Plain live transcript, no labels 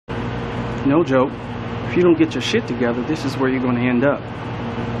No joke. If you don't get your shit together, this is where you're going to end up.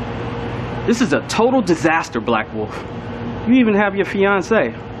 This is a total disaster, Black Wolf. You even have your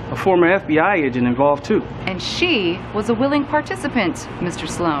fiancée, a former FBI agent, involved too. And she was a willing participant, Mr.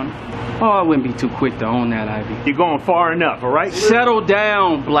 Sloan. Oh, I wouldn't be too quick to own that, Ivy. You're going far enough, all right? Settle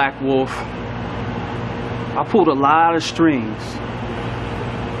down, Black Wolf. I pulled a lot of strings.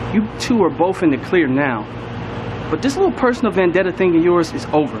 You two are both in the clear now. But this little personal vendetta thing of yours is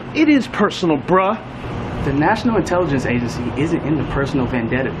over. It is personal, bruh. The National Intelligence Agency isn't in the personal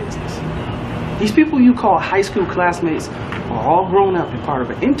vendetta business. These people you call high school classmates are all grown up and part of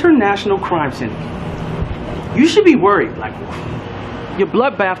an international crime syndicate. You should be worried, Black Wolf. Your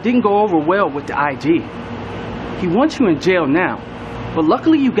bloodbath didn't go over well with the IG. He wants you in jail now, but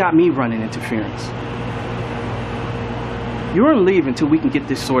luckily you got me running interference. You're on leave until we can get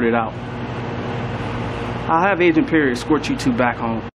this sorted out. I'll have Agent Perry escort you two back home.